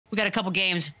we got a couple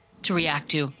games to react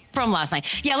to from last night.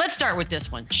 Yeah, let's start with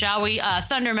this one, shall we?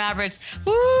 Thunder Mavericks.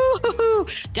 Woo-hoo-hoo.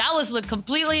 Dallas looked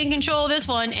completely in control of this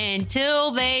one until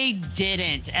they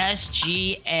didn't.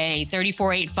 SGA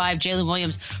 34-8-5. Jalen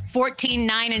Williams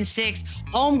 14-9-6.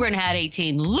 Holmgren had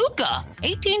 18. Luka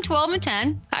 18, 12, and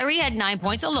 10. Kyrie had 9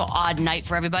 points. A little odd night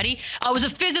for everybody. It was a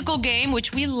physical game,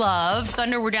 which we love.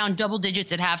 Thunder were down double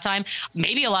digits at halftime.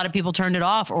 Maybe a lot of people turned it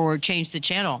off or changed the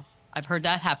channel. I've heard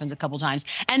that happens a couple times.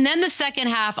 And then the second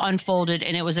half unfolded,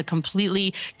 and it was a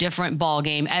completely different ball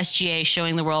game. SGA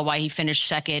showing the world why he finished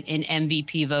second in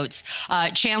MVP votes.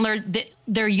 Chandler,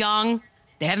 they're young.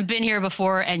 They haven't been here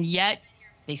before, and yet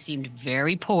they seemed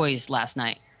very poised last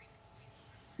night.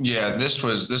 Yeah, this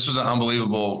was an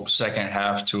unbelievable second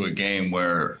half to a game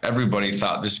where everybody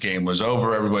thought this game was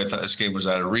over. Everybody thought this game was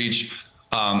out of reach.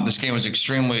 This game was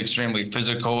extremely, extremely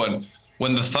physical. And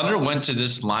when the Thunder went to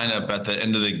this lineup at the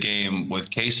end of the game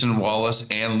with Cason Wallace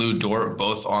and Lou Dort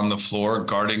both on the floor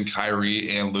guarding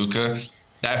Kyrie and Luka,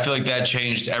 I feel like that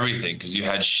changed everything because you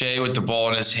had Shai with the ball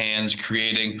in his hands,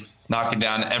 knocking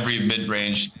down every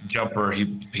mid-range jumper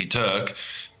he took.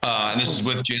 And this is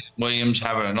with Jalen Williams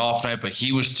having an off night, but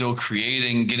he was still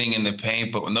creating, getting in the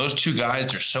paint. But when those two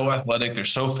guys, they're so athletic, they're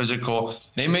so physical,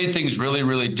 they made things really,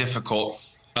 really difficult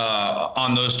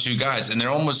on those two guys. And they're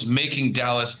almost making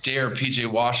Dallas dare PJ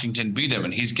Washington beat him.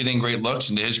 And he's getting great looks,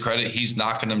 and to his credit, he's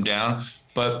knocking them down.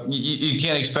 But you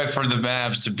can't expect for the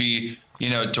Mavs to be,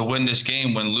 to win this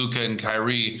game when Luka and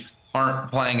Kyrie aren't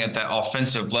playing at that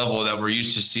offensive level that we're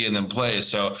used to seeing them play.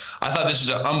 So I thought this was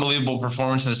an unbelievable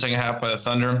performance in the second half by the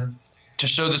Thunder to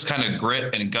show this kind of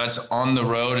grit and guts on the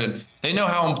road. And they know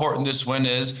how important this win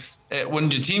is. When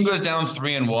the team goes down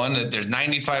 3-1, there's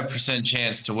 95%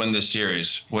 chance to win this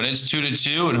series. When it's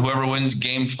 2-2 and whoever wins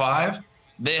game 5,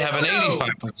 they have an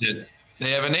 85%.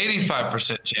 They have an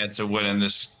 85% chance of winning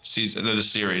this season,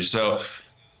 this series. So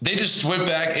they just went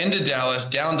back into Dallas,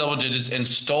 down double digits, and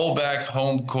stole back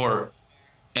home court.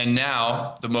 And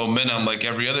now the momentum, like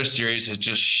every other series, has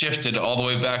just shifted all the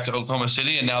way back to Oklahoma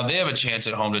City. And now they have a chance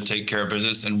at home to take care of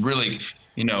business and really,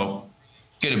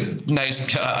 get a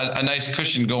nice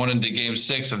cushion going into game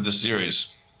 6 of the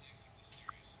series.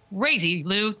 Crazy,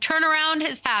 Lou. Turnaround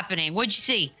is happening. What'd you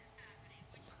see?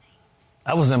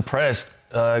 I was impressed,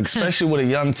 especially with a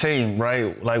young team,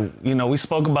 right? Like, we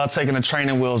spoke about taking the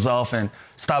training wheels off and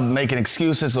stop making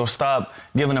excuses or stop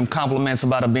giving them compliments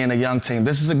about it being a young team.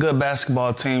 This is a good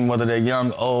basketball team, whether they're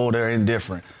young, old, or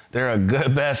indifferent. They're a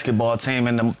good basketball team.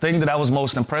 And the thing that I was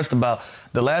most impressed about,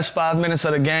 the last 5 minutes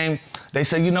of the game, they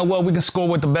said, you know what, we can score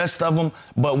with the best of them,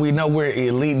 but we know we're an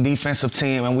elite defensive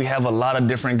team and we have a lot of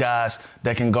different guys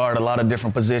that can guard a lot of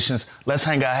different positions. Let's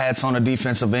hang our hats on the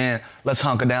defensive end. Let's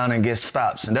hunker down and get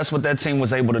stops. And that's what that team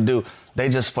was able to do. They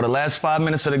just, for the last 5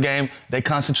 minutes of the game, they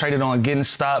concentrated on getting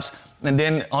stops. And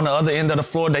then on the other end of the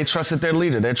floor, they trusted their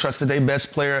leader. They trusted their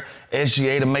best player,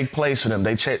 SGA, to make plays for them.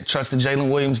 They trusted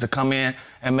Jalen Williams to come in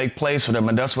and make plays for them.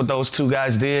 And that's what those two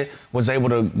guys did, was able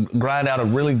to grind out a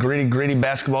really gritty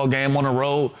basketball game on the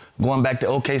road, going back to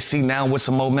OKC now with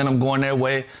some momentum going their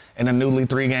way in a newly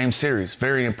 3-game series.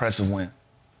 Very impressive win.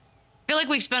 I feel like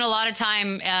we've spent a lot of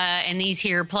time in these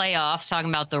here playoffs talking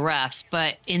about the refs,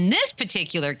 but in this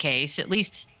particular case, at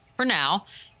least for now,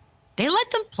 they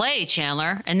let them play,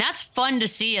 Chandler, and that's fun to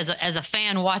see as a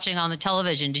fan watching on the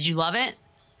television. Did you love it?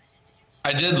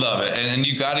 I did love it, and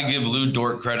you got to give Lou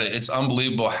Dort credit. It's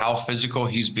unbelievable how physical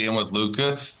he's being with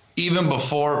Luka. Even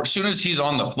before, as soon as he's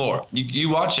on the floor, you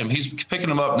watch him. He's picking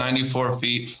him up 94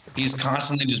 feet. He's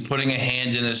constantly just putting a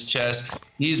hand in his chest.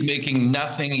 He's making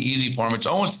nothing easy for him. It's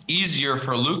almost easier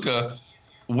for Luka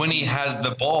when he has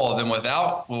the ball than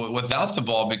without the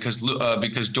ball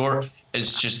because Dort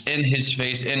is just in his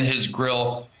face, in his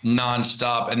grill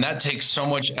nonstop. And that takes so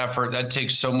much effort. That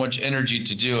takes so much energy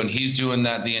to do. And he's doing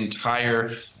that the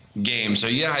entire game. So,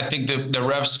 yeah, I think the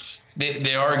refs,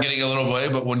 they are getting a little away.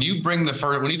 But when you throw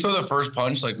the first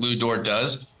punch like Lou Dort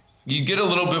does, you get a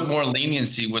little bit more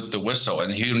leniency with the whistle.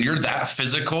 And when you're that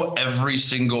physical every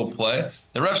single play,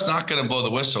 the ref's not going to blow the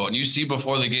whistle. And you see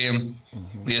before the game,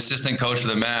 the assistant coach for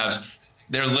the Mavs,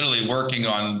 they're literally working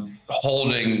on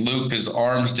holding Luka's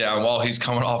arms down while he's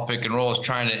coming off pick and rolls,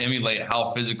 trying to emulate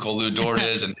how physical Lou Dort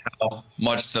is and how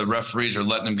much the referees are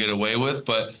letting him get away with.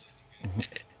 But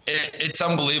it's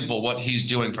unbelievable what he's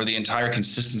doing for the entire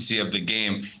consistency of the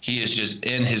game. He is just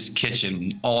in his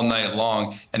kitchen all night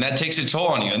long, and that takes a toll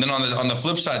on you. And then on the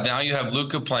flip side, now you have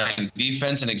Luka playing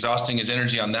defense and exhausting his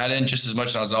energy on that end just as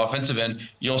much as on the offensive end.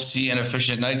 You'll see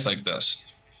inefficient nights like this.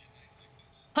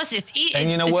 Plus, it's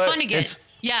fun to get.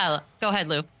 Yeah, go ahead,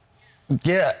 Lou.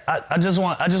 Yeah, I just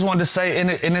wanted to say, and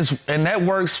that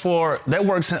works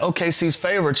in OKC's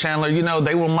favor, Chandler. You know,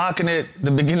 they were mocking it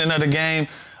the beginning of the game,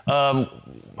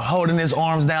 holding his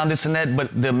arms down, this and that.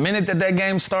 But the minute that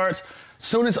game starts,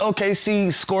 soon as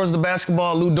OKC scores the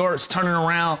basketball, Lou Dort's turning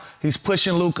around, he's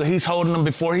pushing Luka, he's holding him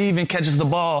before he even catches the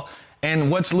ball.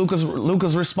 And what's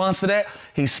Luka's response to that?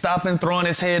 He's stopping, throwing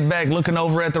his head back, looking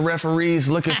over at the referees,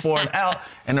 looking for an out.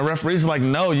 And the referees are like,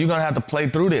 no, you're going to have to play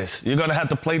through this. You're going to have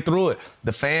to play through it.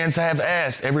 The fans have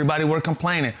asked. Everybody were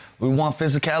complaining. We want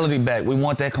physicality back. We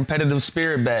want that competitive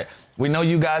spirit back. We know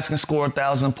you guys can score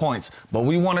 1,000 points, but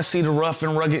we want to see the rough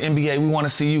and rugged NBA. We want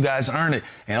to see you guys earn it.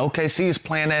 And OKC is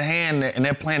playing that hand, and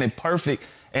they're playing it perfect.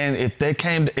 And if it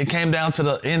came down to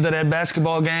the end of that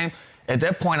basketball game, at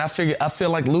that point, I feel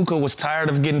like Luka was tired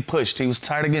of getting pushed. He was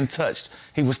tired of getting touched.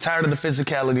 He was tired of the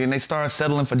physicality, and they started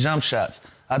settling for jump shots.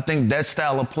 I think that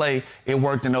style of play, it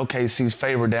worked in OKC's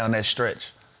favor down that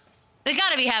stretch. They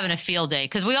got to be having a field day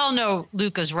because we all know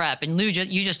Luka's rep, and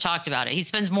you just talked about it. He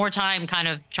spends more time kind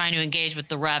of trying to engage with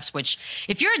the refs, which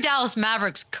if you're a Dallas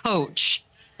Mavericks coach,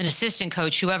 an assistant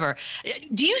coach, whoever,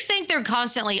 do you think they're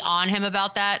constantly on him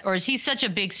about that? Or is he such a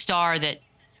big star that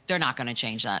they're not going to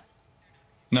change that?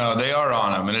 No, they are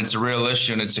on him, and it's a real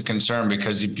issue, and it's a concern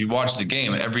because if you watch the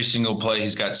game, every single play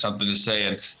he's got something to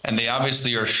say, and they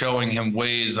obviously are showing him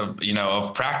ways of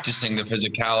of practicing the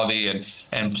physicality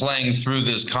and playing through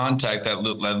this contact that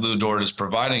Lou Dort is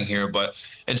providing here. But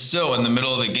it's still in the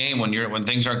middle of the game when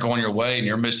things aren't going your way and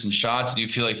you're missing shots and you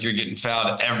feel like you're getting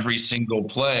fouled every single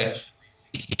play.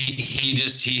 He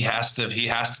has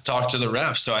to talk to the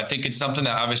refs. So I think it's something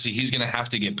that obviously he's going to have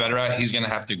to get better at. He's going to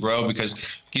have to grow because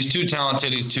he's too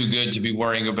talented. He's too good to be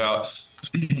worrying about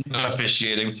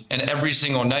officiating. And every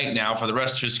single night now for the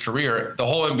rest of his career, the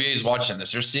whole NBA is watching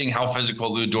this. They're seeing how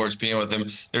physical Lou Dort's being with him.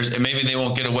 Maybe they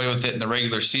won't get away with it in the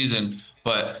regular season,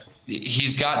 but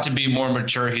he's got to be more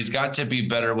mature. He's got to be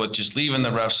better with just leaving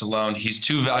the refs alone. He's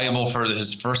too valuable for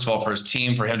first of all, for his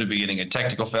team, for him to be getting a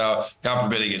technical foul. God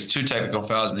forbid he gets 2 technical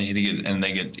fouls and he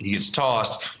gets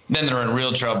tossed. Then they're in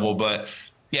real trouble. But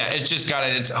yeah, it's just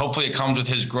hopefully it comes with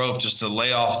his growth just to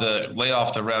lay off the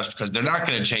refs because they're not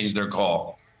going to change their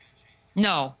call.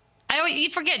 No. You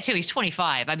forget, too, he's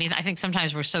 25. I mean, I think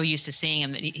sometimes we're so used to seeing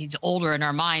him that he's older in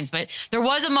our minds. But there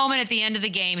was a moment at the end of the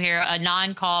game here, a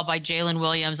non-call by Jalen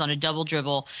Williams on a double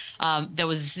dribble. That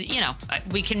was,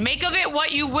 we can make of it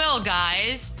what you will,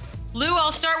 guys. Lou,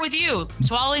 I'll start with you.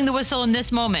 Swallowing the whistle in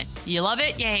this moment. You love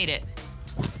it? You hate it?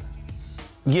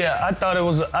 Yeah, I thought it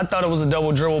was a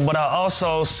double dribble, but I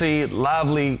also see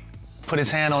Lively put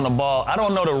his hand on the ball. I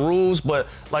don't know the rules, but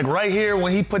like right here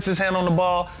when he puts his hand on the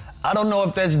ball, I don't know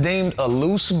if that's deemed a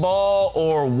loose ball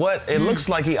or what. It looks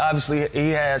like he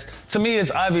has. To me,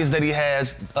 it's obvious that he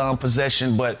has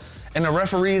possession, but in the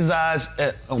referee's eyes,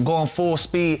 going full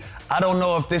speed, I don't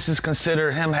know if this is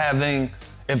considered him having,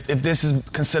 if this is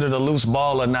considered a loose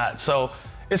ball or not. So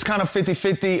it's kind of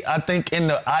 50-50. I think in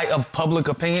the eye of public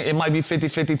opinion, it might be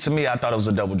 50-50. To me, I thought it was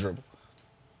a double dribble.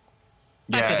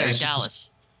 Yeah, it's Dallas.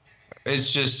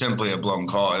 It's just simply a blown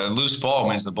call. A loose ball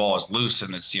means the ball is loose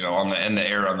and it's in the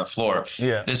air on the floor.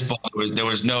 Yeah. This ball, there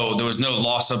was no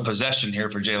loss of possession here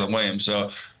for Jalen Williams. So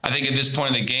I think at this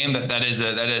point in the game that is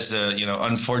a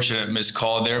unfortunate missed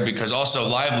call there because also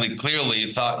Lively clearly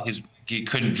thought he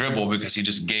couldn't dribble because he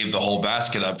just gave the whole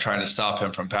basket up trying to stop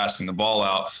him from passing the ball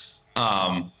out.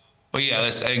 But yeah,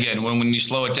 that's again when you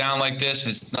slow it down like this,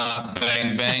 it's not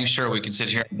bang bang. Sure, we can sit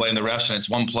here and blame the refs, and it's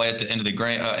one play at the end of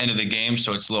the game,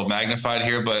 so it's a little magnified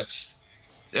here. But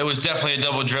it was definitely a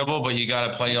double dribble. But you got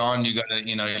to play on. You got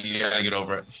to get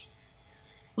over it.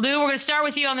 Lou, we're going to start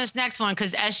with you on this next one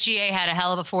because SGA had a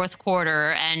hell of a fourth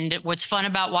quarter. And what's fun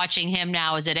about watching him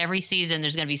now is that every season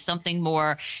there's going to be something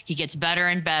more. He gets better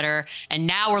and better. And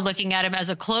now we're looking at him as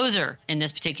a closer in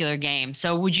this particular game.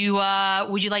 So would you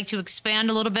like to expand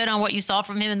a little bit on what you saw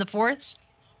from him in the fourth?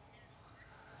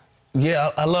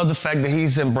 Yeah, I love the fact that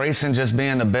he's embracing just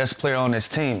being the best player on his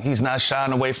team. He's not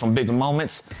shying away from big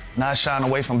moments, not shying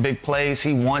away from big plays.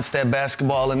 He wants that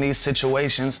basketball in these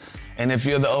situations. And if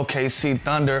you're the OKC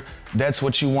Thunder, that's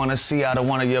what you want to see out of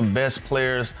one of your best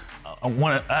players,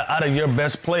 out of your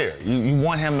best player. You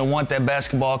want him to want that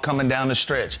basketball coming down the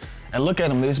stretch. And look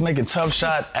at him, he's making tough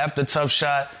shot after tough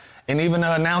shot. And even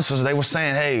the announcers, they were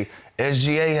saying, hey,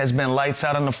 SGA has been lights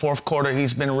out in the fourth quarter.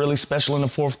 He's been really special in the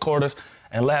fourth quarters.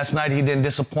 And last night, he didn't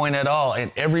disappoint at all.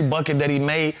 And every bucket that he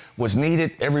made was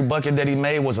needed. Every bucket that he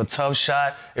made was a tough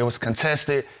shot. It was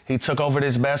contested. He took over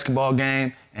this basketball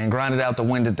game and grinded out the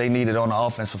win that they needed on the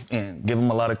offensive end. Give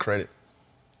him a lot of credit.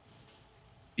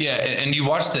 Yeah, and you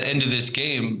watch the end of this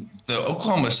game, the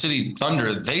Oklahoma City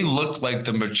Thunder, they look like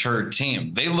the mature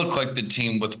team. They look like the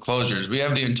team with closures. We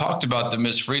haven't even talked about the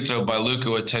missed free throw by Luka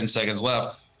with 10 seconds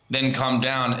left. Then come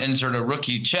down, insert a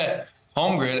rookie Chet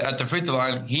Holmgren at the free throw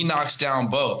line. He knocks down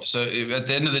both. So at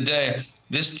the end of the day,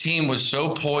 this team was so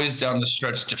poised down the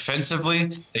stretch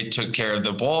defensively. They took care of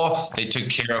the ball. They took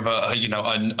care of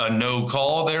a no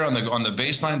call there on the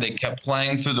baseline. They kept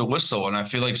playing through the whistle. And I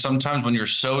feel like sometimes when you're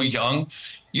so young,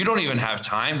 you don't even have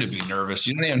time to be nervous.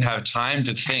 You don't even have time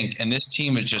to think. And this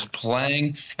team is just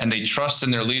playing, and they trust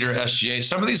in their leader, SGA.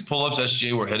 Some of these pull-ups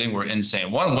SGA were hitting were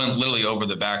insane. One went literally over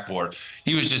the backboard.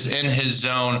 He was just in his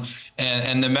zone.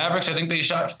 And the Mavericks, I think they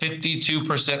shot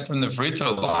 52% from the free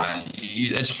throw line.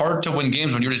 It's hard to win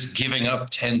games when you're just giving up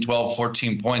 10, 12,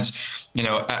 14 points,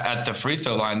 at the free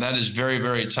throw line. That is very,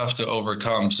 very tough to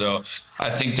overcome. So I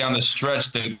think down the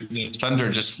stretch, the Thunder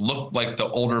just looked like the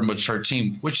older, mature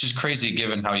team, which is crazy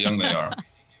given how young they are.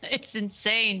 It's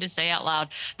insane to say out loud.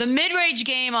 The mid-range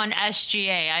game on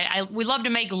SGA. We love to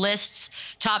make lists,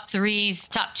 top threes,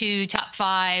 top two, top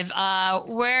five.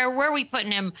 Where are we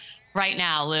putting him right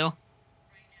now, Lou?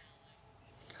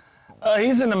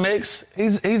 He's in the mix.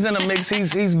 He's in the mix.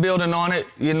 He's building on it.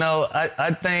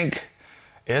 I think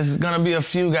there's going to be a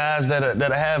few guys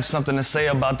that have something to say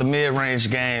about the mid-range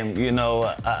game.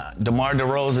 DeMar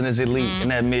DeRozan is elite in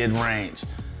that mid-range.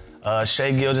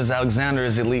 Shai Gilgeous-Alexander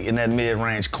is elite in that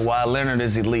mid-range. Kawhi Leonard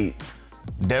is elite.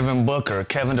 Devin Booker,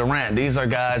 Kevin Durant. These are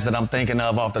guys that I'm thinking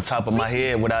of off the top of my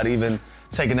head without even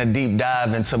taking a deep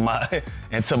dive into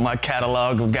my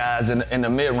catalog of guys in the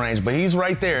mid-range. But he's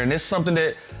right there, and it's something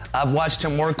that I've watched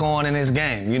him work on in his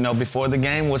game. Before the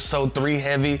game was so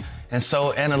three-heavy and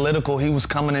so analytical, he was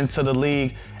coming into the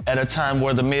league at a time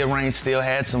where the mid-range still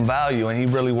had some value, and he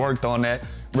really worked on that,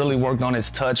 really worked on his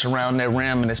touch around that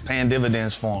rim, and it's paying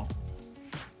dividends for him.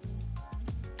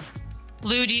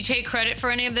 Lou, do you take credit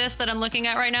for any of this that I'm looking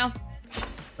at right now?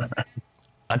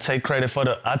 I take credit for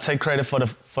the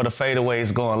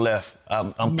fadeaways going left.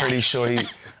 I'm Nice.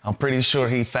 pretty sure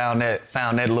he found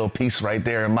that little piece right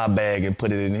there in my bag and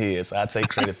put it in his. I take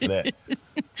credit for that.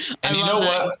 And you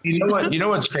know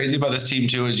what's crazy about this team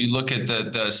too is you look at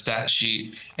the stat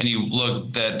sheet and you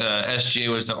look that SGA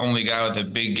was the only guy with a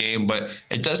big game, but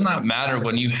it does not matter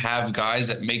when you have guys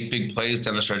that make big plays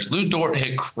down the stretch. Lou Dort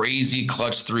hit crazy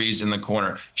clutch threes in the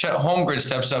corner. Chet Holmgren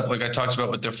steps up like I talked about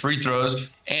with the free throws,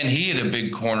 and he hit a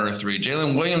big corner three.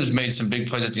 Jalen Williams made some big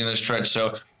plays at the end of the stretch.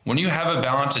 So when you have a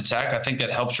balanced attack, I think that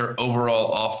helps your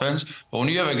overall offense. But when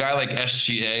you have a guy like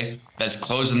SGA that's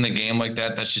closing the game like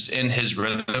that, that's just in his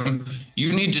rhythm,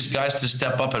 you need just guys to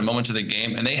step up at moments of the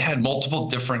game. And they had multiple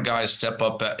different guys step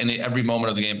up in every moment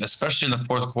of the game, especially in the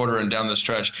fourth quarter and down the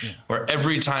stretch, where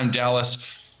every time Dallas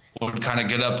would kind of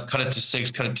get up, cut it to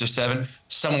 6, cut it to 7,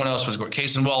 someone else was going.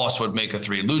 Cason Wallace would make a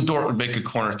 3. Lou Dort would make a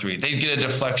corner 3. They'd get a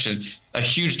deflection, a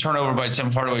huge turnover by Tim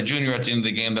Hardaway Jr. at the end of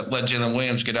the game that let Jalen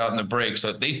Williams get out in the break.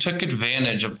 So they took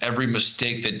advantage of every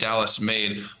mistake that Dallas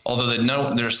made. Although they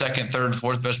know their second, third,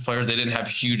 fourth best players, they didn't have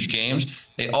huge games.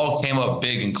 They all came up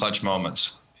big in clutch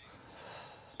moments.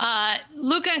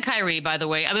 Luka and Kyrie, by the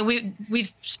way, I mean,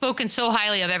 we've spoken so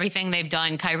highly of everything they've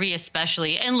done, Kyrie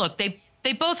especially. And look,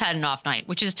 they both had an off night,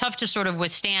 which is tough to sort of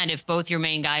withstand if both your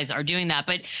main guys are doing that.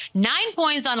 But 9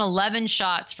 points on 11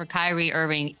 shots for Kyrie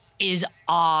Irving is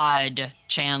odd,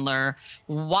 Chandler.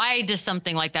 Why does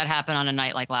something like that happen on a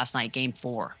night like last night, game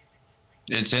 4?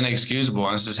 It's inexcusable.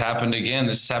 And this has happened again.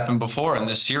 This has happened before in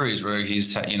this series where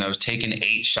he's, taken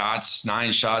 8 shots,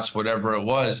 9 shots, whatever it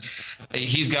was.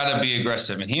 He's got to be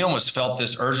aggressive. And he almost felt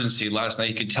this urgency last night.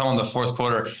 You could tell in the fourth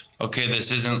quarter, okay,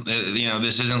 this isn't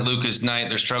Luka's night.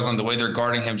 They're struggling. The way they're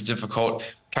guarding him is difficult.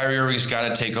 Kyrie Irving's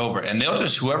got to take over. And they'll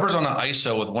just, whoever's on an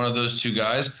ISO with one of those two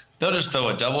guys, they'll just throw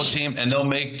a double team and they'll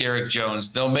make Derek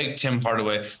Jones. They'll make Tim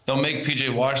Hardaway. They'll make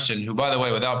PJ Washington, who, by the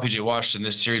way, without PJ Washington,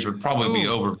 this series would probably be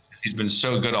over. He's been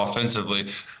so good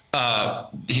offensively.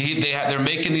 They're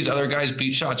making these other guys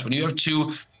beat shots. When you have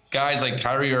two guys like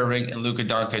Kyrie Irving and Luka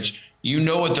Doncic, you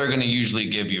know what they're going to usually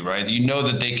give you, right? You know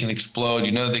that they can explode.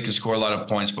 You know that they can score a lot of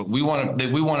points. But we want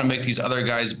to make these other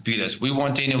guys beat us. We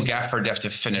want Daniel Gafford to have to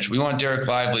finish. We want Derek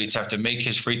Lively to have to make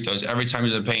his free throws every time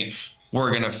he's in the paint. We're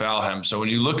going to foul him. So when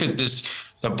you look at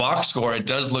the box score, it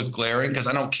does look glaring because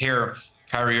I don't care.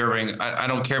 Kyrie Irving, I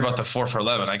don't care about the 4 for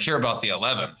 11. I care about the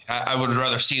 11. I would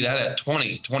rather see that at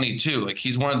 20, 22. Like,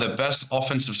 he's one of the best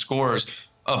offensive scorers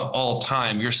of all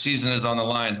time. Your season is on the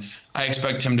line. I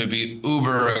expect him to be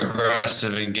uber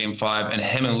aggressive in game 5, and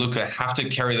him and Luka have to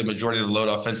carry the majority of the load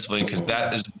offensively because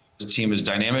that is team is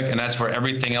dynamic, and that's where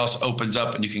everything else opens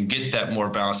up and you can get that more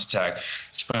balanced attack.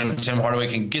 It's when Tim Hardaway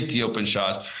can get the open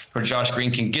shots, or Josh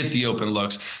Green can get the open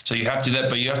looks. So you have to do that,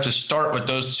 but you have to start with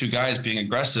those two guys being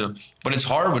aggressive. But it's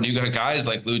hard when you got guys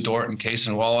like Lou Dort and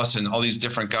Cason Wallace and all these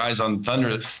different guys on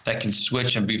Thunder that can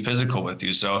switch and be physical with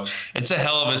you. So it's a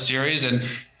hell of a series. And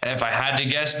if I had to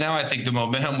guess now, I think the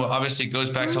momentum obviously goes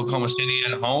back to Oklahoma City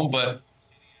at home, but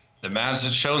the Mavs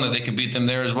have shown that they can beat them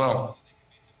there as well.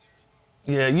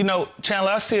 Yeah, you know,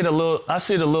 Chandler, I see it a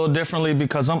little differently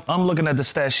because I'm looking at the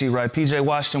stat sheet, right? PJ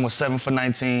Washington was 7 for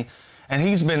 19, and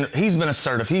he's been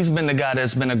assertive. He's been the guy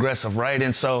that's been aggressive, right?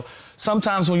 And so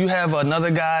sometimes when you have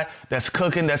another guy that's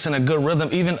cooking, that's in a good rhythm,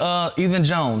 even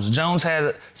Jones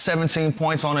had 17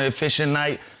 points on an efficient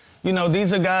night. You know,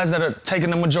 these are guys that are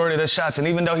taking the majority of the shots. And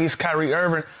even though he's Kyrie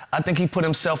Irving, I think he put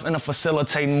himself in a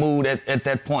facilitating mood at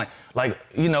that point. Like,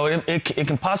 you know, it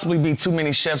can possibly be too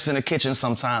many chefs in the kitchen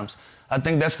sometimes. I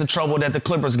think that's the trouble that the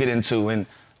Clippers get into. And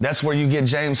that's where you get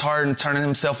James Harden turning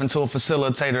himself into a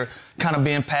facilitator, kind of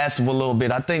being passive a little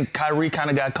bit. I think Kyrie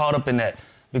kind of got caught up in that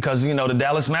because, you know, the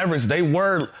Dallas Mavericks, they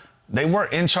were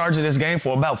in charge of this game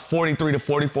for about 43 to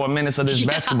 44 minutes of this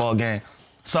basketball game.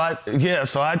 So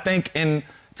I think in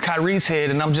Kyrie's head,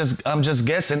 and I'm just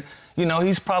guessing, you know,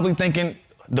 he's probably thinking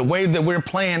the way that we're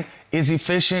playing is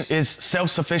efficient, is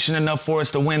self-sufficient enough for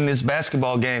us to win this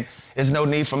basketball game. There's no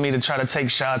need for me to try to take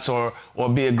shots or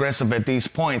be aggressive at these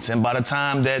points. And by the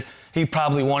time that he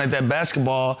probably wanted that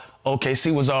basketball,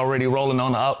 OKC was already rolling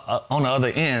on the other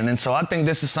end. And so I think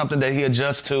this is something that he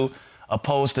adjusts to,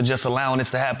 opposed to just allowing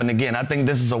this to happen again. I think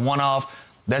this is a one-off.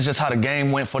 That's just how the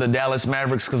game went for the Dallas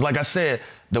Mavericks. Because like I said,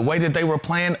 the way that they were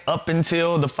playing up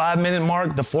until the 5-minute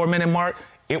mark, the 4-minute mark,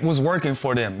 it was working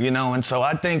for them, you know. And so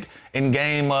I think in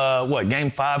game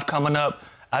 5 coming up,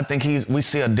 I think we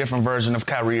see a different version of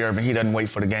Kyrie Irving. He doesn't wait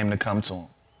for the game to come to him.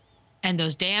 And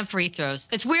those damn free throws.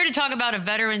 It's weird to talk about a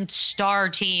veteran star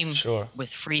team Sure.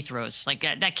 with free throws. Like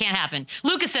that can't happen.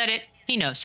 Lucas said it. He knows.